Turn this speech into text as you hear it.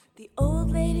The old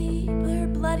lady put her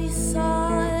bloody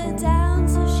saw down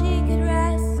so she could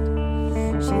rest.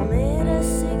 She lit a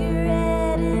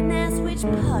cigarette and asked which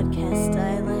podcast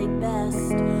I like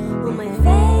best. Well, my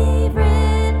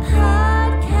favorite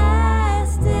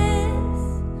podcast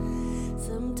is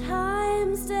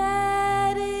Sometimes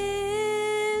Dad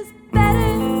is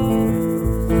Better.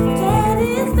 Dad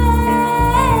is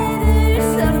better.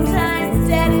 Sometimes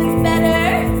Dad is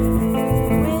better.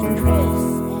 With Chris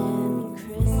and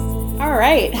Kristen. All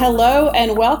right. Hello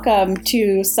and welcome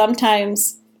to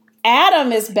Sometimes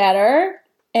Adam is Better.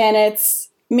 And it's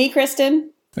me,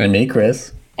 Kristen. And me,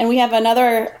 Chris. And we have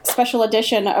another special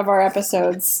edition of our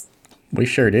episodes. We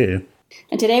sure do.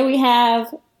 And today we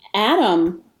have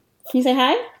Adam. Can you say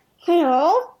hi?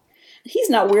 Hello. He's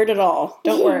not weird at all.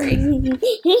 Don't worry.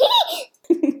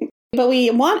 But we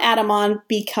want Adam on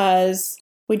because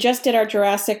we just did our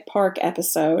Jurassic Park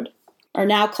episode. Our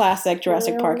now classic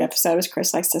Jurassic Park episode, as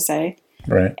Chris likes to say.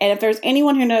 Right. And if there's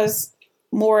anyone who knows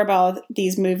more about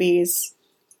these movies,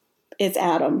 it's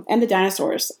Adam and the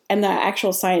dinosaurs and the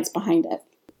actual science behind it.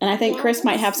 And I think Chris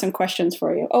might have some questions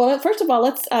for you. Oh, first of all,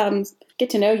 let's get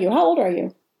to know you. How old are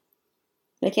you?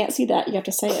 They can't see that. You have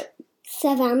to say it.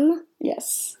 7.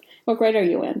 Yes. What grade are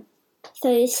you in?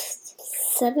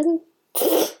 7.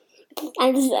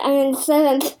 I'm in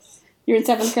 7th. You're in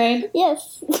 7th grade?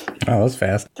 Yes. Oh, that was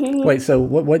fast. Wait, so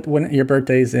when your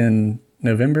birthday's in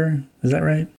November? Is that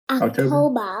right?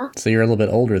 October. So you're a little bit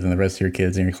older than the rest of your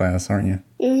kids in your class, aren't you?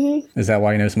 Mm-hmm. Is that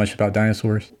why you know so much about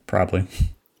dinosaurs? Probably.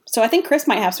 So I think Chris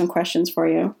might have some questions for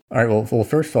you. All right, well,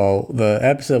 first of all, the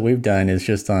episode we've done is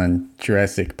just on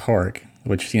Jurassic Park,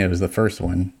 which, was the first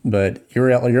one. But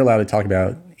you're allowed to talk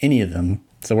about any of them.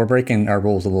 So we're breaking our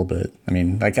rules a little bit. I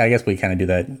mean, I guess we kind of do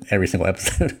that every single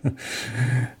episode.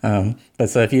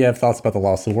 But so if you have thoughts about The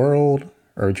Lost World,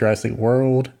 or Jurassic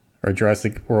World, or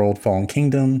Jurassic World Fallen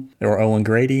Kingdom, or Owen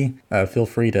Grady, feel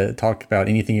free to talk about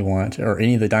anything you want, or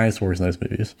any of the dinosaurs in those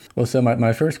movies. Well, so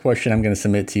my first question I'm going to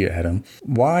submit to you, Adam.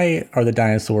 Why are the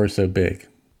dinosaurs so big?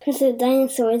 Because they're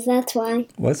dinosaurs, that's why.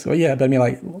 But I mean,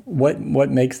 like, what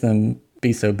makes them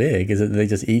be so big? Is it they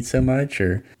just eat so much,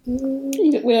 or?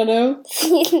 We don't know.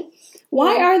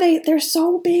 Why are they? They're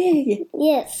so big.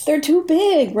 Yes. They're too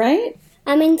big, right?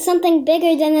 I mean, something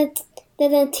bigger than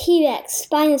a T-Rex,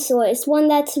 Spinosaurus, one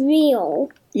that's real.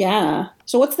 Yeah.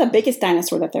 So what's the biggest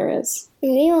dinosaur that there is?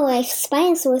 Real like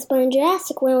Spinosaurus, but in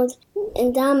Jurassic World,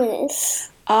 Indominus.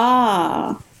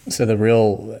 Ah. So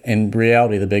in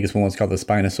reality, the biggest one was called the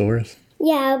Spinosaurus?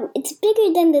 Yeah, it's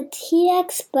bigger than the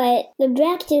T-Rex, but the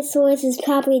Brachiosaurus is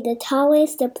probably the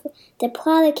tallest. The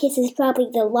Diplodocus is probably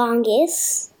the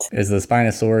longest. Is the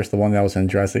Spinosaurus the one that was in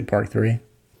Jurassic Park 3?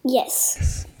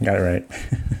 Yes. Got it right.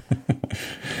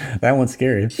 That one's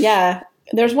scary. Yeah.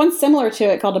 There's one similar to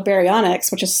it called a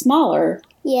Baryonyx, which is smaller.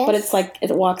 Yes. But it's like, it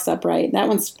walks upright. That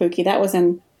one's spooky. That was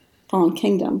in Fallen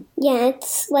Kingdom. Yeah,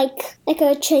 it's like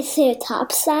a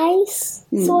Triceratops size,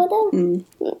 sort of.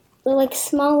 They're like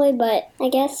smaller, but I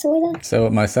guess sort of. So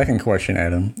my second question,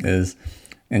 Adam, is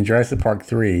in Jurassic Park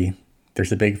 3,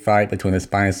 there's a big fight between the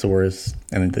Spinosaurus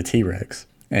and the T-Rex.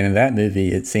 And in that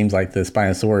movie, it seems like the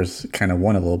Spinosaurus kind of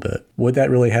won a little bit. Would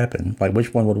that really happen? Like,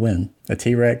 which one would win? A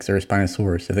T-Rex or a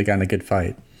Spinosaurus if they got in a good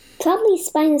fight? Probably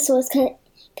Spinosaurus,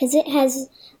 because it has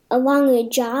a longer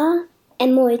jaw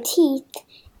and more teeth,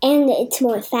 and it's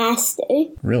more faster.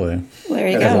 Really? Well, there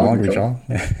you It has a go. longer jaw?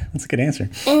 That's a good answer.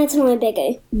 And it's more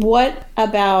bigger. What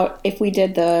about if we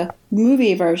did the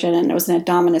movie version and it was an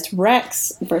Indominus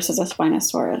Rex versus a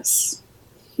Spinosaurus?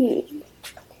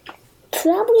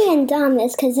 Probably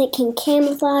Indominus, because it can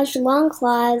camouflage long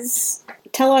claws.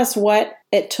 Tell us what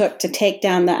it took to take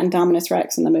down the Indominus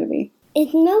Rex in the movie.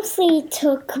 It mostly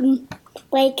took,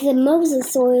 like, the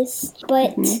Mosasaurus,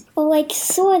 but,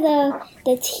 sort of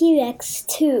the T-Rex,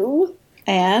 too.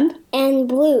 And? And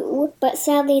Blue, but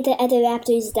sadly the other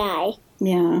raptors die.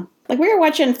 Yeah. Like, we were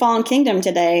watching Fallen Kingdom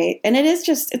today, and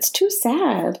it's too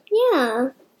sad. Yeah.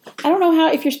 I don't know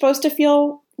if you're supposed to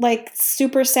feel, like,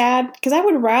 super sad, because I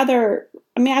would rather,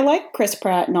 I like Chris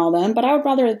Pratt and all them, but I would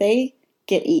rather they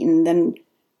get eaten than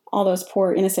all those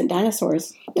poor innocent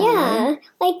dinosaurs die. Yeah,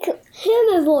 like,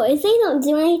 herbivores, they don't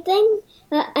do anything.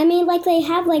 They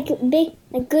have, big,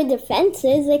 good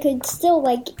defenses. They could still,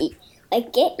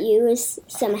 get you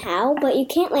somehow, but you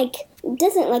can't, it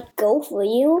doesn't, go for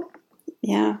you.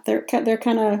 Yeah, they're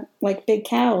kind of like big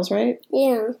cows, right?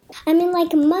 Yeah.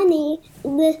 Money,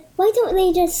 why don't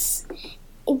they just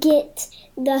get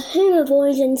the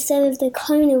herbivores instead of the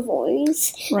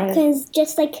carnivores? Right. Because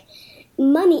just,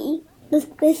 money,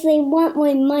 they want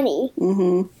more money.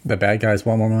 Mm-hmm. The bad guys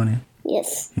want more money?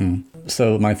 Yes.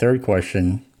 So my third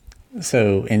question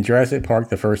So in Jurassic Park,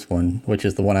 the first one, which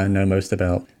is the one I know most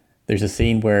about, there's a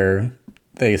scene where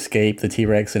they escape the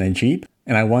T-Rex in a Jeep.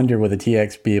 And I wonder, would the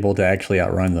T-Rex be able to actually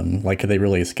outrun them? Like, could they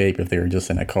really escape if they were just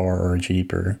in a car or a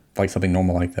Jeep or like something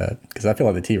normal like that? Because I feel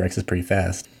like the T-Rex is pretty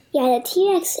fast. Yeah, the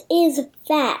T-Rex is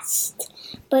fast,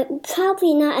 but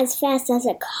probably not as fast as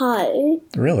a car.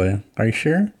 Really? Are you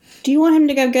sure? Do you want him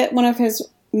to go get one of his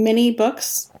mini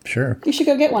books? Sure. You should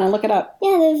go get one and look it up.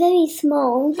 Yeah, they're very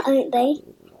small, aren't they?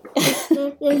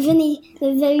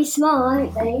 they're very small,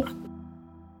 aren't they?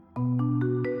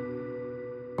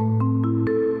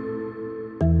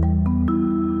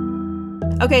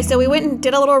 Okay, so we went and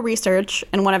did a little research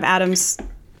in one of Adam's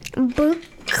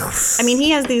Books. I mean, he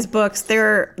has these books.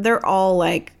 They're all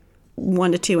like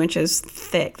 1 to 2 inches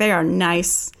thick. They are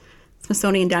nice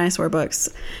Smithsonian dinosaur books.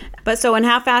 But so, in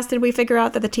how fast did we figure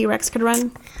out that the T-Rex could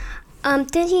run?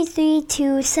 33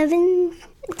 to 7.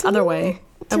 Other way.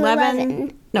 To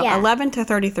 11. No, Yeah. 11 to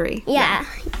 33. Yeah.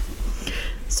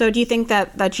 So, do you think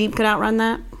that Jeep could outrun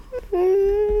that?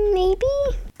 Maybe.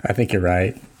 I think you're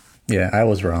right. Yeah, I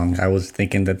was wrong. I was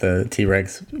thinking that the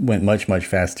T-Rex went much, much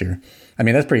faster. I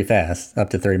mean, that's pretty fast,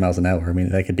 up to 30 miles an hour. I mean,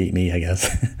 that could beat me, I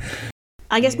guess.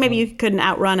 I guess maybe you couldn't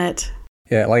outrun it.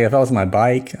 Yeah, like if I was on my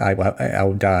bike, I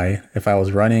would die. If I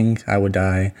was running, I would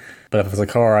die. But if it was a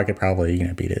car, I could probably,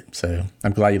 beat it. So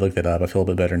I'm glad you looked it up. I feel a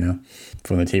bit better now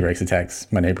from the T-Rex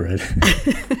attacks my neighborhood.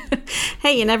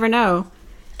 Hey, you never know.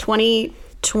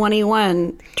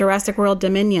 2021 Jurassic World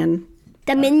Dominion.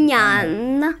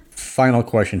 Dominion. Final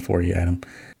question for you, Adam.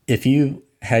 If you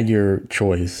had your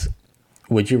choice,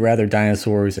 would you rather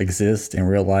dinosaurs exist in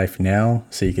real life now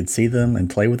so you could see them and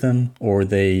play with them, or would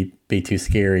they be too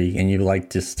scary and you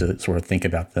like just to sort of think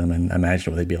about them and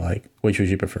imagine what they'd be like? Which would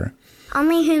you prefer?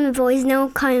 Only herbivores, no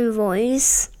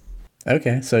carnivores.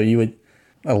 Okay, so you would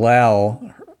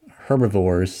allow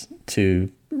herbivores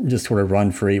to just sort of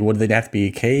run free. Would they have to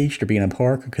be caged or be in a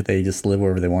park, or could they just live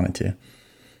wherever they wanted to?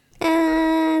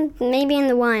 Maybe in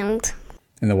the wild.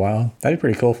 In the wild? That'd be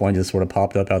pretty cool if one just sort of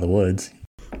popped up out of the woods.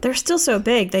 They're still so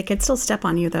big. They could still step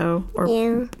on you, though, or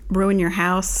ruin your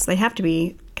house. They have to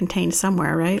be contained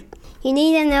somewhere, right? You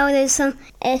need to know there's some.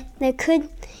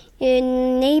 Your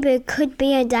neighbor could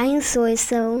be a dinosaur,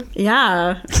 so.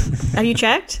 Yeah. Have you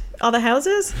checked all the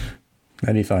houses?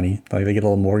 That'd be funny. Like they get a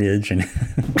little mortgage and.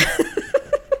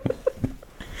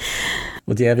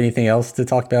 Well, do you have anything else to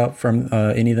talk about from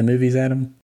any of the movies,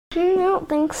 Adam? I don't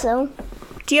think so.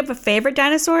 Do you have a favorite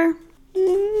dinosaur?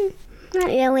 Not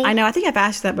really. I know. I think I've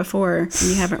asked you that before, and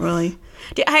you haven't really.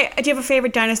 Do you have a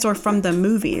favorite dinosaur from the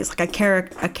movies, like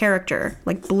a character,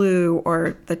 like Blue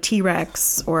or the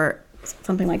T-Rex or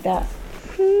something like that?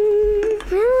 I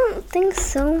don't think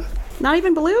so. Not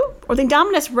even Blue or the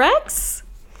Indominus Rex?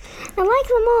 I like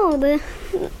them all.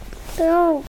 They're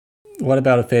all. What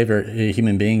about a favorite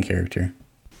human being character?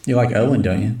 You like Owen,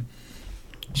 don't you?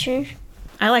 Sure.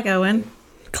 I like Owen.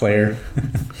 Claire.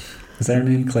 Is that her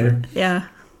name, Claire? Yeah.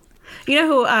 You know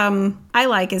who I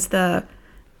like is the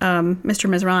Mr.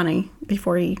 Mizrani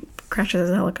before he crashes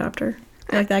his helicopter.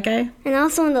 You like that guy? And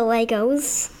also in the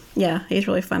Legos. Yeah, he's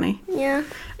really funny. Yeah.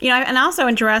 And also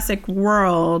in Jurassic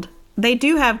World, they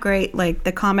do have great, like,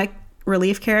 the comic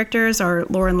relief characters are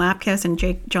Lauren Lapkus and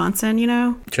Jake Johnson,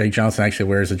 Jake Johnson actually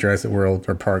wears a Jurassic World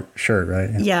or Park shirt,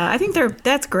 right? Yeah, I think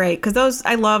that's great because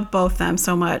I love both them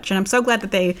so much. And I'm so glad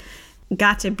that they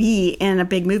got to be in a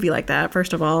big movie like that,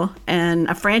 first of all, and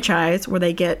a franchise where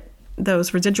they get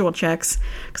those residual checks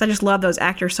because I just love those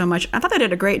actors so much. I thought they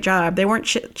did a great job. They weren't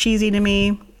cheesy to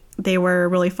me. They were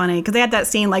really funny because they had that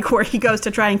scene like where he goes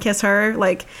to try and kiss her,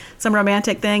 like some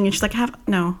romantic thing, and she's like, I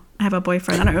have a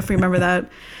boyfriend. I don't know if you remember that.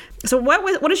 So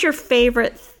what is your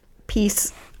favorite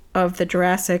piece of the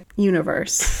Jurassic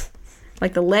universe?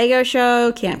 Like the Lego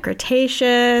show, Camp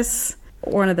Cretaceous,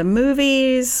 one of the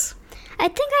movies? I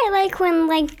think I like when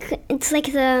it's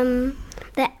like the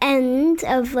end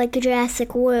of like the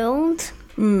Jurassic World.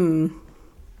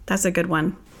 That's a good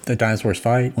one. The dinosaurs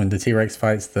fight when the T-Rex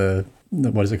fights the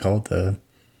what is it called? The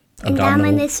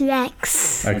abdominal. Indominus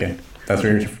Rex. Okay, that's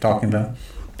what you're talking about.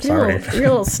 Sorry. You're a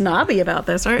little snobby about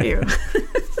this, aren't you?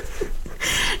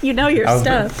 You know your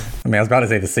stuff. I was about to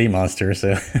say the sea monster, so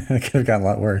it could have gotten a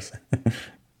lot worse.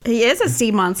 He is a sea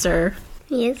monster.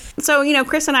 Yes. So,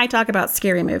 Chris and I talk about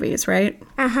scary movies, right?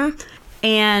 Uh-huh.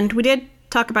 And we did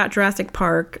talk about Jurassic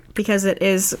Park because it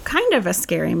is kind of a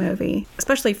scary movie,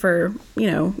 especially for,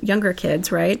 younger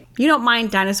kids, right? You don't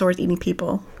mind dinosaurs eating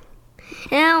people.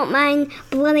 And I don't mind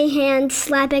bloody hands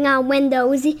slapping on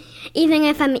windows, even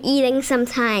if I'm eating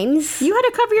sometimes. You had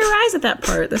to cover your eyes at that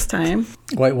part this time.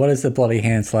 Wait, what is the bloody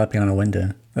hand slapping on a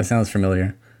window? That sounds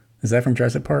familiar. Is that from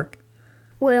Jurassic Park?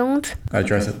 World.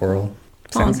 Jurassic World.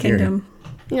 Fallen Sounds scary. Kingdom.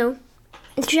 No,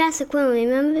 it's Jurassic World.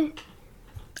 Remember?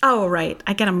 Oh, right.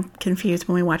 I get them confused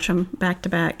when we watch them back to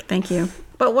back. Thank you.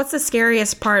 But what's the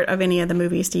scariest part of any of the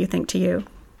movies, do you think, to you?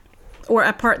 Or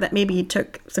a part that maybe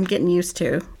took some getting used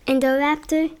to?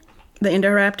 Indoraptor. The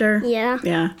Indoraptor? Yeah.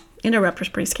 Yeah. Indoraptor's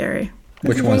pretty scary.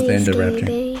 Which one's the Very scary, Indoraptor?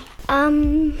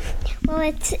 very. Well,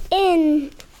 it's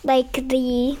in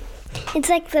it's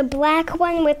like the black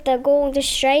one with the gold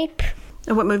stripe.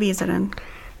 And what movie is it in?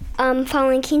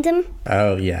 Fallen Kingdom.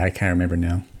 Oh, yeah, I can't remember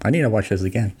now. I need to watch those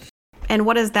again. And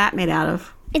what is that made out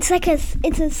of? It's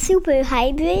a super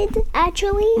hybrid,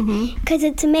 actually, because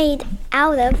it's made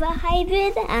out of a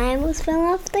hybrid. I almost fell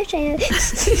off the chair.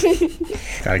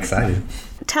 Got excited.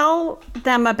 Tell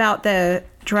them about the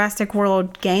Jurassic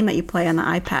World game that you play on the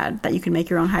iPad, that you can make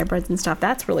your own hybrids and stuff.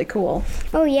 That's really cool.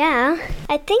 Oh yeah,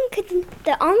 I think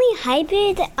the only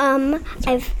hybrid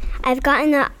I've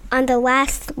gotten on the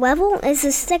last level is the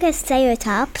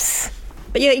Stegoceratops.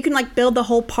 But yeah, you can like build the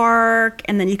whole park,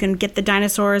 and then you can get the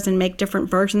dinosaurs and make different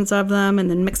versions of them and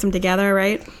then mix them together,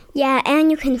 right? Yeah, and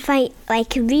you can fight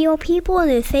like real people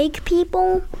and fake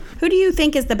people. Who do you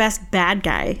think is the best bad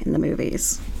guy in the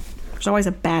movies? There's always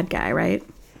a bad guy, right?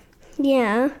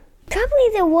 Yeah. Probably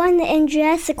the one in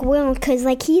Jurassic World, because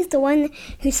like he's the one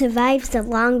who survives the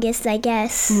longest, I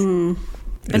guess.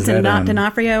 Vincent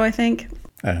D'Onofrio, I think.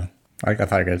 Oh, I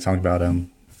thought you were going to talk about,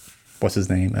 what's his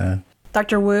name?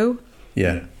 Dr. Wu.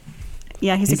 Yeah.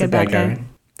 Yeah, he's a good bad guy. Right?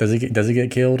 Does he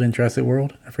get killed in Jurassic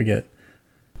World? I forget.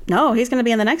 No, he's going to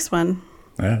be in the next one.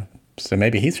 Oh, so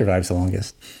maybe he survives the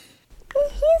longest.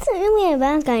 He isn't really a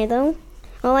bad guy, though.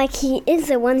 Well, like, he is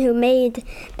the one who made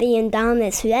the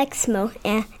Indominus Rex and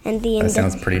the That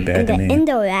sounds pretty bad to me.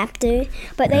 Indoraptor.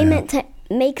 But they meant to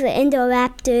make the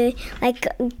Indoraptor,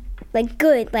 like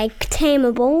good, like,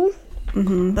 tameable.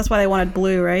 That's why they wanted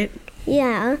Blue, right?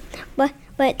 Yeah, but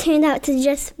it turned out to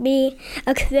just be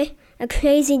a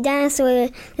crazy dinosaur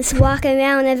that's walking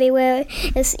around everywhere,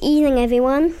 just eating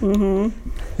everyone.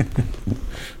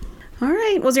 All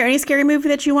right. Was there any scary movie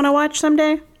that you want to watch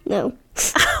someday? No.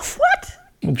 What?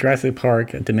 Jurassic Park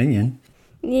Dominion.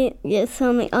 Yes,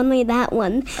 only that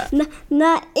one.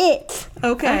 Not it.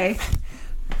 Okay.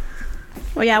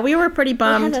 Well, yeah, we were pretty I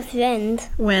bummed have a friend.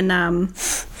 when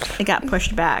it got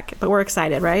pushed back, but we're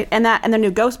excited, right? And the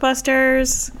new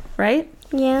Ghostbusters, right?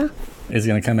 Yeah. Is it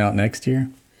going to come out next year?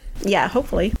 Yeah,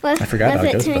 hopefully. What I forgot if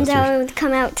about it turns Ghostbusters. out it would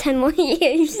come out 10 more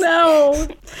years? No.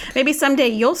 Maybe someday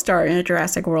you'll star in a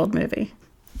Jurassic World movie.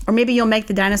 Or maybe you'll make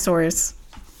the dinosaurs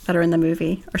that are in the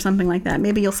movie or something like that.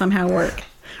 Maybe you'll somehow work.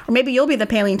 Or maybe you'll be the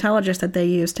paleontologist that they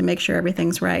use to make sure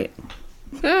everything's right.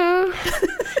 I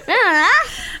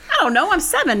don't know. I'm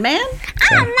 7, man.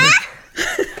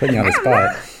 Putting you on the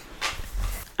spot.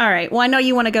 All right. Well, I know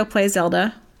you want to go play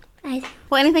Zelda.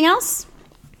 Well, anything else?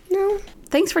 No.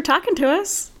 Thanks for talking to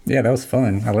us. Yeah, that was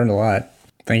fun. I learned a lot.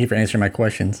 Thank you for answering my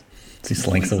questions. He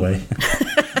slinks away.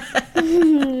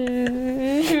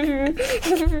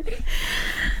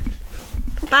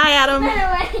 Bye, Adam.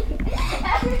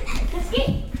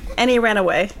 And he ran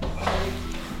away.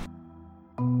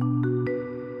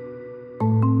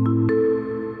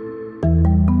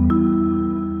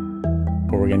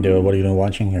 What we're going to do, what are you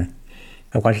watching here?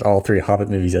 I watched all 3 Hobbit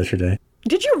movies yesterday.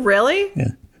 Did you really?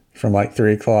 Yeah. From like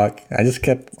 3 o'clock. I just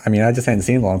hadn't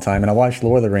seen it in a long time. And I watched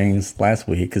Lord of the Rings last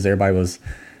week because everybody was,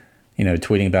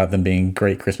 tweeting about them being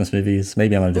great Christmas movies.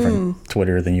 Maybe I'm on a different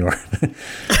Twitter than you are.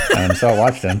 So I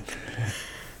watched them.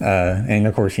 And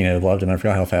of course, loved them. I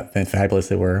forgot how fabulous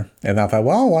they were. And I thought,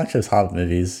 well, I'll watch those Hobbit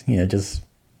movies, I just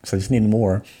need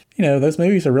more. Those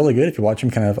movies are really good if you watch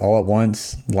them kind of all at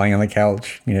once, lying on the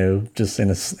couch, just in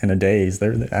a daze. I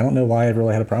don't know why I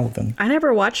really had a problem with them. I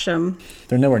never watched them.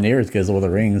 They're nowhere near as good as Lord of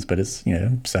the Rings, but it's,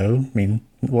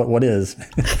 what is?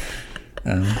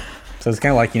 So it's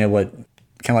kind of like,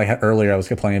 how earlier I was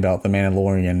complaining about The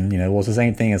Mandalorian, well, it's the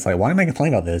same thing. It's like, why am I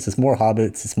complaining about this? It's more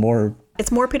Hobbits.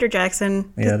 It's more Peter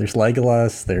Jackson. Yeah, there's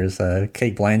Legolas. There's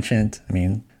Kate Blanchett.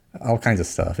 All kinds of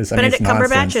stuff. Benedict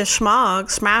Cumberbatch is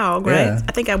Smaug, right? Yeah.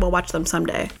 I think I will watch them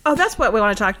someday. Oh, that's what we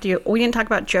want to talk to you. We didn't talk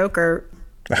about Joker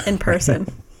in person.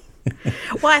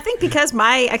 Well, I think because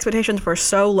my expectations were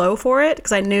so low for it,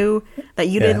 because I knew that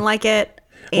you didn't like it.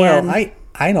 And well,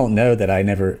 I don't know that I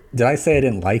never... Did I say I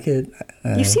didn't like it?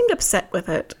 You seemed upset with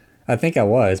it. I think I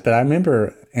was, but I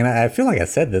remember, and I feel like I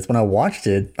said this, when I watched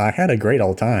it, I had a great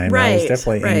old time. Right, I was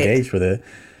definitely engaged with it.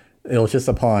 It was just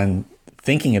upon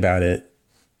thinking about it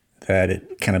that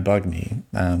it kind of bugged me.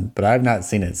 But I've not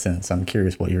seen it since. I'm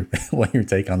curious what your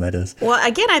take on that is. Well,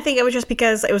 again, I think it was just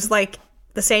because it was like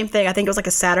the same thing. I think it was like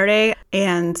a Saturday.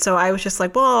 And so I was just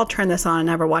like, well, I'll turn this on. I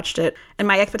never watched it. And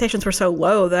my expectations were so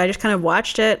low that I just kind of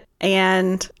watched it.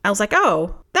 And I was like,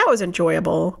 oh, that was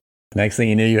enjoyable. Next thing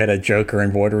you knew, you had a Joker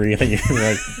embroidery that you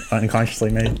like unconsciously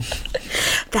made.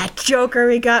 That Joker,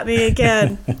 he got me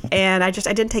again. And I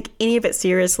didn't take any of it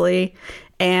seriously.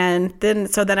 And then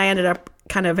I ended up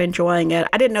kind of enjoying it.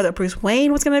 I didn't know that Bruce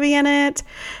Wayne was going to be in it.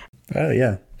 Oh,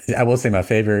 yeah. I will say my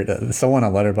favorite, someone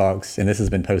on Letterboxd, and this has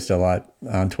been posted a lot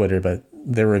on Twitter, but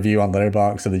their review on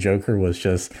Letterboxd of the Joker was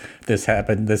just, this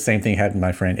same thing happened to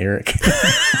my friend Eric.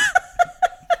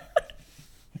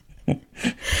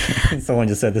 Someone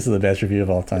just said this is the best review of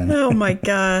all time. Oh my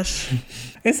gosh.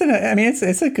 It's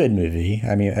a good movie.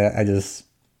 I mean,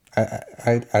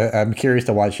 I'm curious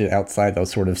to watch it outside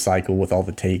those sort of cycle with all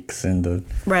the takes and the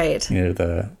right.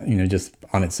 Just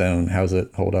on its own. How's it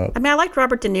hold up? I mean, I liked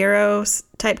Robert De Niro's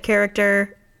type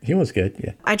character. He was good,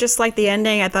 yeah. I just liked the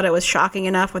ending. I thought it was shocking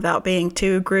enough without being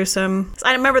too gruesome.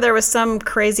 I remember there was some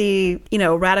crazy,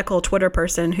 radical Twitter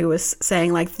person who was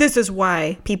saying, like, this is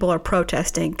why people are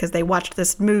protesting, because they watched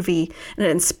this movie and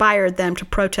it inspired them to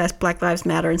protest Black Lives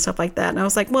Matter and stuff like that. And I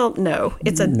was like, well, no.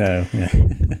 No. Yeah.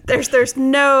 there's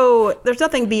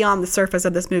nothing beyond the surface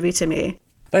of this movie to me.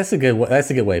 That's a good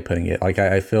way of putting it. Like,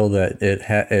 I feel that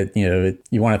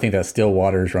you want to think that still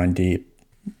waters run deep.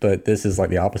 But this is like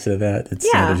the opposite of that. It's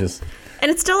and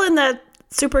it's still in the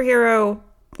superhero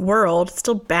world. It's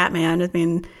still Batman. I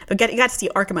mean, you got to see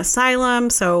Arkham Asylum,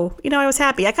 so I was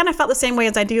happy. I kind of felt the same way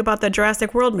as I do about the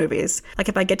Jurassic World movies. Like,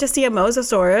 if I get to see a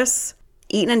Mosasaurus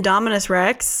eating Indominus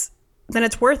Rex, then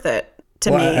it's worth it to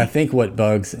me. I think what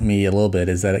bugs me a little bit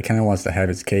is that it kind of wants to have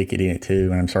its cake and eat it too.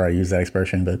 And I'm sorry I use that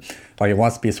expression, but like, it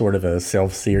wants to be sort of a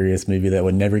self-serious movie that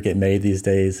would never get made these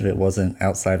days if it wasn't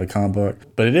outside of a comic book.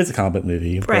 But it is a comic book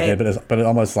movie, right? But it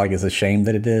almost like is a shame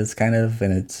that it is kind of,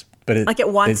 and it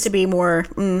wants to be more.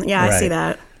 Right. I see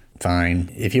that.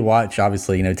 Fine. If you watch,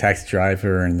 obviously, Taxi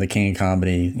Driver and The King of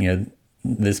Comedy,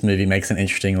 this movie makes an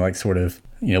interesting, like, sort of,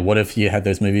 what if you had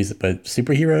those movies but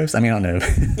superheroes? I mean, I don't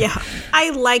know. Yeah,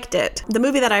 I liked it. The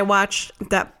movie that I watched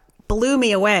that blew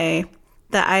me away,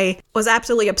 that I was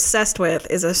absolutely obsessed with,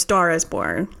 is A Star Is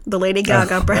Born, the Lady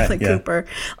Gaga, Bradley Cooper.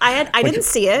 I didn't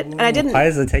see it, and I didn't. Why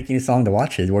does it take you so long to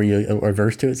watch it? Were you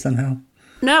averse to it somehow?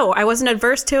 No, I wasn't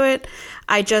adverse to it.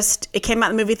 It came out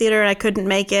in the movie theater and I couldn't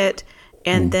make it.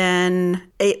 And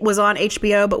then it was on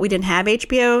HBO, but we didn't have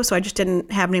HBO, so I just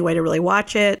didn't have any way to really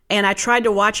watch it. And I tried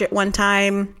to watch it one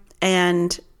time,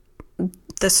 and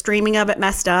the streaming of it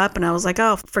messed up, and I was like,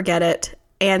 oh, forget it.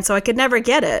 And so I could never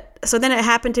get it. So then it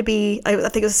happened to be, I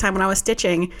think it was the time when I was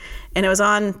stitching, and it was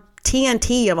on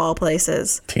TNT of all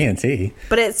places. TNT?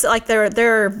 But it's like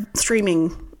they're streaming,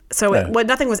 so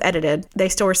nothing was edited. They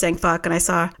still were saying fuck, and I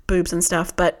saw boobs and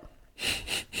stuff, but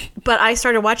I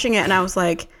started watching it, and I was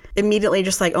like, immediately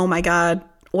just like, oh my God,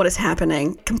 what is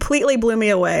happening? Completely blew me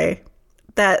away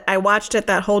that I watched it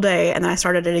that whole day, and then I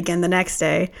started it again the next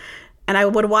day. And I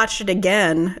would watch it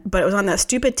again, but it was on that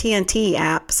stupid TNT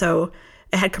app, so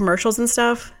it had commercials and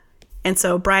stuff. And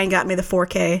so Brian got me the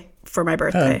 4K for my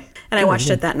birthday, and I watched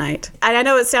it that night. And I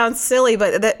know it sounds silly,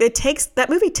 but that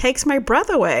movie takes my breath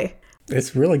away.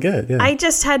 It's really good, yeah. I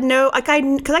just had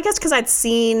because I'd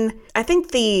seen, I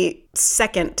think, the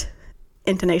second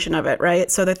intonation of it,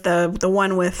 right? So that the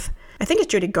one with, I think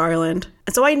it's Judy Garland.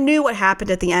 And so I knew what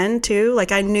happened at the end too.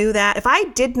 Like, I knew that if I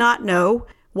did not know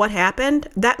what happened,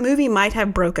 that movie might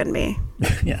have broken me.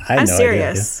 Yeah, I'm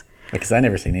serious. Idea, yeah. Because I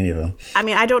never seen any of them. I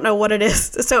mean, I don't know what it is.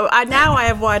 So now I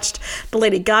have watched the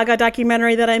Lady Gaga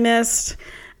documentary that I missed.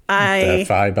 The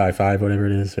 5x5, whatever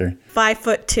it is, or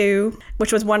 5'2",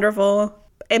 which was wonderful.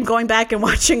 I'm going back and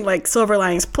watching like Silver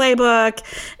Linings Playbook,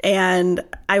 and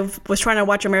I was trying to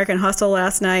watch American Hustle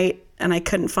last night and I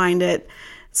couldn't find it.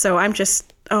 So I'm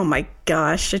just, oh my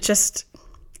gosh, and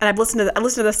I listen to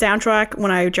the soundtrack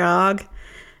when I jog,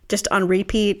 just on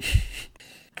repeat.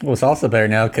 Well, it's also better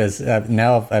now because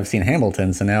now I've seen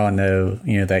Hamilton, so now I know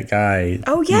that guy.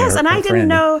 Oh yes, and I didn't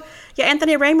know. Yeah,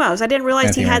 Anthony Ramos. I didn't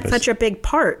realize he had such a big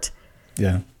part.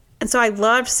 Yeah. And so I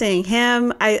loved seeing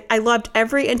him. I loved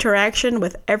every interaction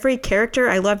with every character.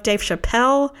 I loved Dave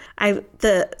Chappelle.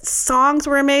 The songs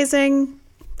were amazing.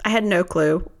 I had no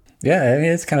clue. Yeah, I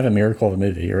mean, it's kind of a miracle of a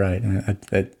movie. You're right.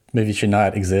 That movie should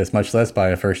not exist, much less by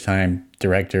a first-time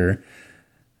director.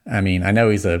 I mean, I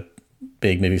know he's a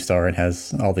big movie star and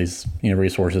has all these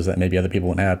resources that maybe other people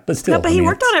wouldn't have, but still. No, but he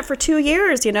worked on it for 2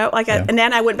 years, and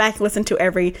then I went back and listened to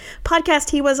every podcast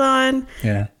he was on.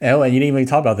 Yeah. Oh, and you didn't even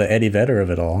talk about the Eddie Vedder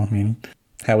of it all. I mean,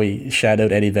 how he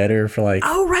shadowed Eddie Vedder for like.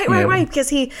 Oh, right. Because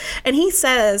he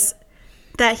says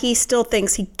that he still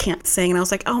thinks he can't sing, and I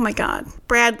was like, oh my God,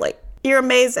 Bradley, you're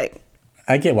amazing.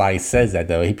 I get why he says that,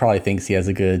 though. He probably thinks he has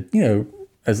a good,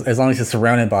 as long as he's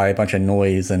surrounded by a bunch of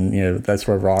noise and, that's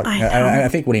where rock. I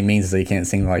think what he means is that he can't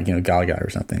sing like, Gaga or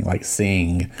something, like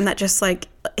sing. And that just like,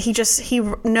 he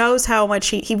knows how much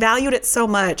he valued it so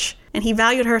much, and he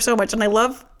valued her so much. And I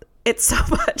love it so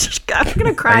much. God, I'm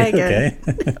going to cry again.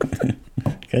 Okay.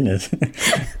 Goodness.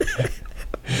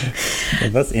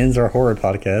 Well, that ends our horror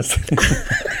podcast.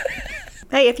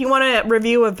 Hey, if you want a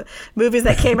review of movies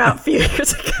that came out a few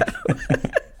years ago.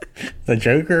 The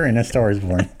Joker and A Star is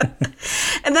Born.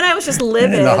 And then I was just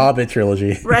livid. And the Hobbit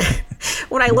trilogy. Right.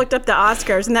 When I looked up the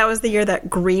Oscars, and that was the year that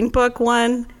Green Book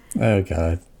won. Oh,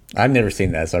 God. I've never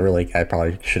seen that, so I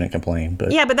probably shouldn't complain.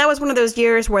 But yeah, but that was one of those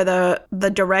years where the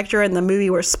director and the movie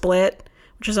were split,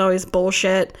 which is always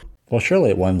bullshit. Well, surely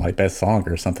it won like Best Song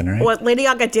or something, right? Well, Lady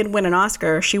Gaga did win an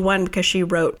Oscar. She won because she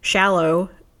wrote Shallow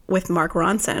with Mark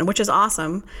Ronson, which is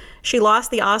awesome. She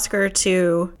lost the Oscar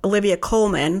to Olivia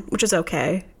Colman, which is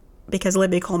okay, because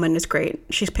Olivia Colman is great.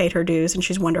 She's paid her dues and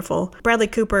she's wonderful. Bradley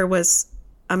Cooper was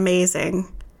amazing.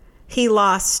 He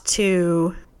lost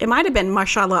to, it might have been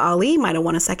Mahershala Ali might have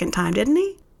won a second time, didn't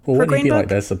he? Well, wouldn't he be like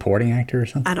Best Supporting Actor or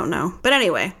something? I don't know. But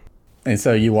anyway. And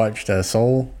so you watched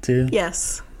Soul too?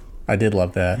 Yes. I did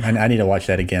love that. I need to watch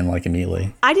that again, like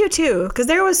immediately. I do too, because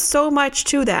there was so much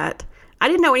to that. I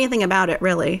didn't know anything about it,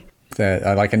 really.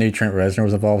 That I knew Trent Reznor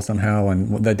was involved somehow,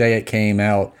 and the day it came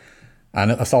out,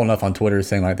 I saw enough on Twitter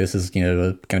saying like this is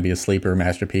going to be a sleeper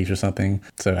masterpiece or something.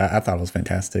 So I thought it was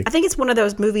fantastic. I think it's one of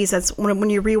those movies that's when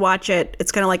you rewatch it,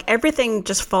 it's kind of like everything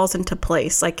just falls into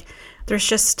place. Like there's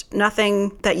just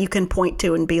nothing that you can point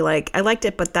to and be like, I liked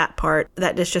it, but that part,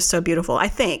 that is just so beautiful. I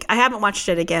think. I haven't watched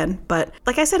it again, but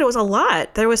like I said, it was a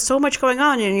lot. There was so much going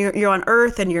on, and you're on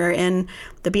Earth, and you're in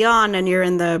the beyond, and you're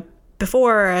in the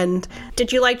before. And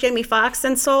did you like Jamie Foxx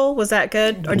in Soul? Was that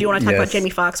good? Or do you want to talk about Jamie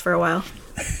Foxx for a while?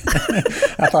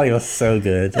 I thought he was so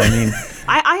good. I mean,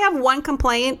 I have one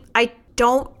complaint. I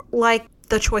don't like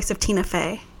the choice of Tina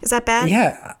Fey. Is that bad?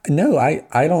 Yeah, no,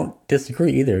 I don't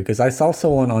disagree either, because I saw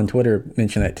someone on Twitter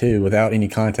mention that too, without any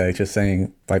context, just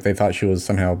saying like they thought she was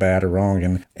somehow bad or wrong,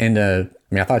 and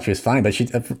I mean, I thought she was fine, but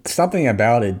something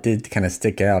about it did kind of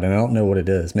stick out, and I don't know what it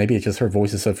is. Maybe it's just her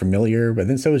voice is so familiar, but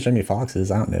then so is Jamie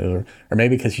Foxx's. I don't know, or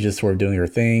maybe because she's just sort of doing her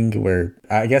thing. Where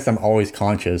I guess I'm always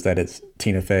conscious that it's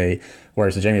Tina Fey,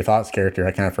 whereas the Jamie Foxx character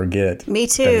I kind of forget. Me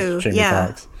too. Jamie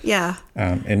Foxx. Yeah.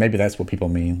 And maybe that's what people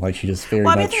mean. Like she just very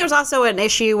much. Well, I think there's also an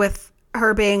issue with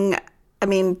her being. I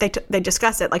mean, they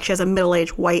discuss it like she has a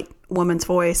middle-aged white woman's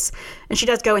voice, and she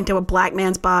does go into a black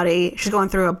man's body. She's going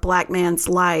through a black man's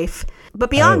life. But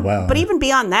beyond, but even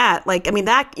beyond that, like, I mean,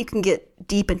 that you can get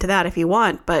deep into that if you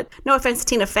want, but no offense to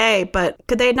Tina Fey, but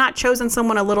could they have not chosen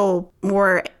someone a little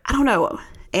more, I don't know,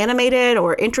 animated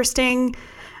or interesting?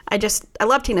 I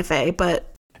love Tina Fey,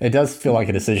 but it does feel like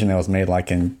a decision that was made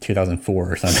like in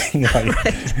 2004 or something. Like,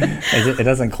 it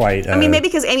doesn't quite. I mean, maybe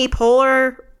because Amy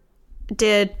Poehler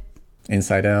did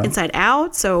Inside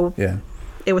Out, so yeah,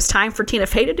 it was time for Tina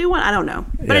Fey to do one. I don't know,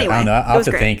 but anyway, I don't know. I'll have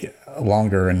to think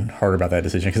longer and harder about that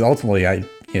decision, because ultimately I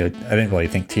didn't really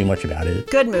think too much about it.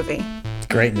 Good movie.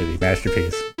 Great movie,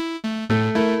 masterpiece.